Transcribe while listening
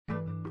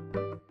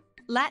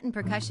Latin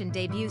Percussion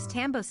debuts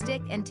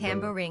Tambo-Stick and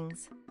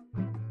Tambo-Rings.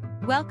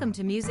 Welcome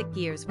to Music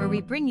Gears, where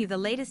we bring you the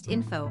latest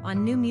info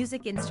on new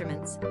music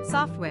instruments,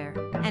 software,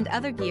 and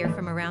other gear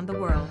from around the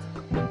world.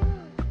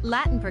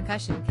 Latin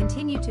Percussion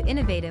continued to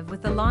innovative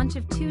with the launch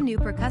of two new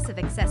percussive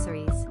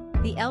accessories,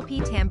 the LP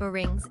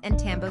Tambo-Rings and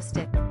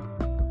Tambo-Stick.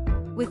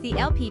 With the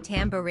LP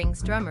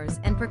Tambo-Rings, drummers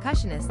and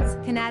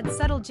percussionists can add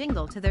subtle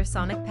jingle to their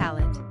sonic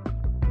palette.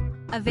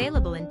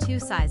 Available in two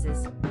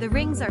sizes, the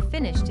rings are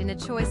finished in a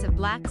choice of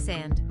black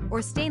sand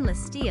or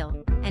stainless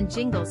steel, and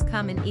jingles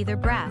come in either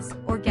brass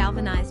or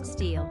galvanized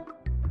steel.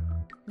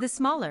 The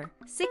smaller,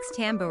 6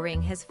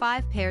 Tambo-Ring has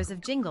 5 pairs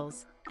of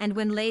jingles, and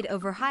when laid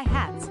over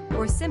hi-hats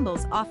or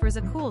cymbals offers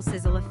a cool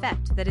sizzle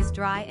effect that is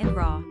dry and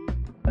raw.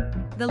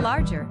 The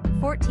larger,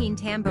 14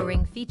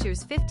 Tambo-Ring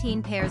features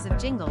 15 pairs of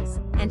jingles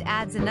and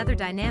adds another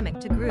dynamic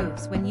to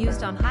grooves when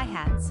used on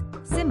hi-hats,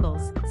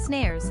 cymbals,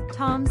 snares,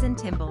 toms and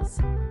timbales.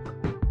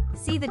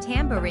 See the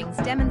Tambo-Rings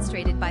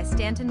demonstrated by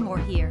Stanton Moore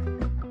here.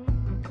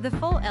 The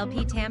full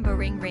LP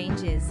Tambo-Ring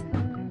range is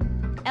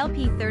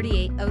LP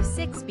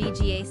 3806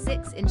 BGA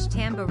 6-inch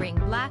Tambo-Ring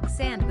black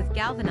sand with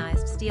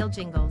galvanized steel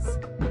jingles.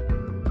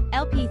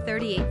 LP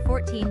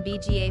 3814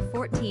 BGA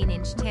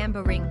 14-inch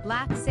Tambo-Ring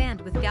black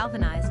sand with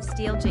galvanized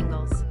steel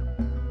jingles.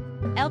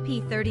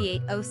 LP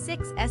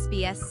 3806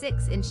 SBS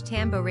 6-inch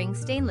Tambo-Ring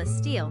stainless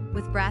steel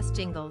with brass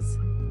jingles.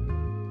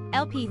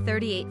 LP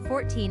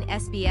 3814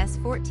 SBS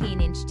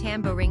 14-inch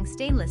Tambo-Ring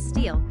stainless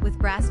steel with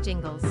brass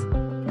jingles.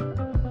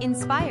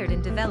 Inspired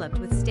and developed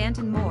with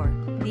Stanton Moore,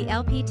 the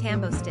LP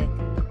Tambo-Stick,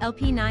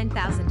 LP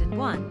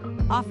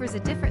 9001, offers a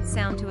different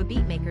sound to a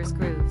beatmaker's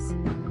grooves.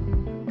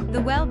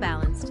 The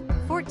well-balanced,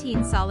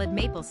 14-solid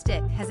maple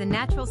stick has a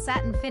natural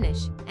satin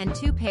finish and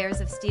 2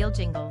 pairs of steel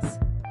jingles.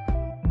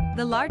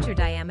 The larger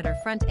diameter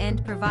front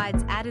end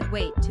provides added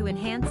weight to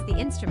enhance the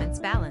instrument's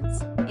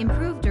balance,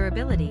 improve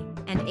durability,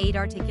 and aid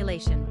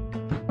articulation.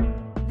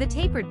 The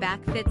tapered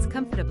back fits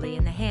comfortably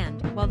in the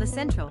hand, while the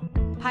central,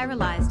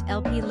 pyralized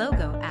LP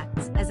logo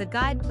acts as a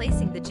guide,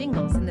 placing the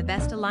jingles in the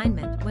best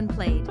alignment when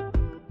played.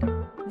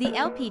 The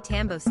LP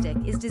Tambo-Stick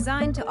is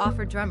designed to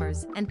offer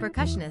drummers and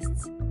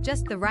percussionists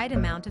just the right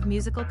amount of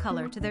musical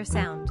color to their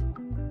sound.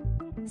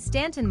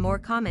 Stanton Moore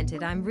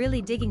commented, "I'm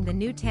really digging the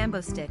new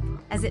Tambo-Stick,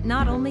 as it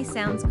not only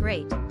sounds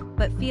great,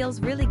 but feels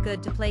really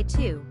good to play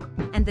too,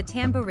 and the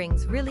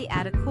Tambo-Rings really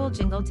add a cool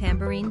jingle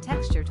tambourine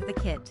texture to the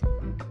kit."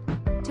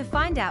 To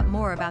find out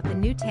more about the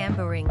new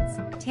Tambo-Rings,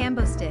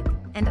 Tambo-Stick,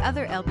 and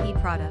other LP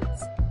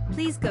products,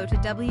 please go to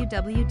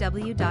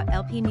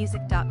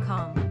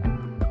www.lpmusic.com.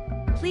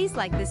 Please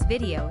like this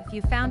video if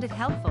you found it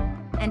helpful,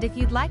 and if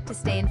you'd like to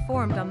stay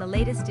informed on the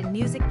latest in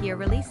music gear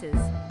releases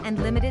and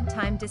limited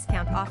time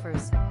discount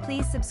offers,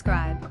 please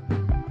subscribe.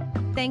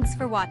 Thanks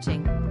for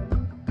watching.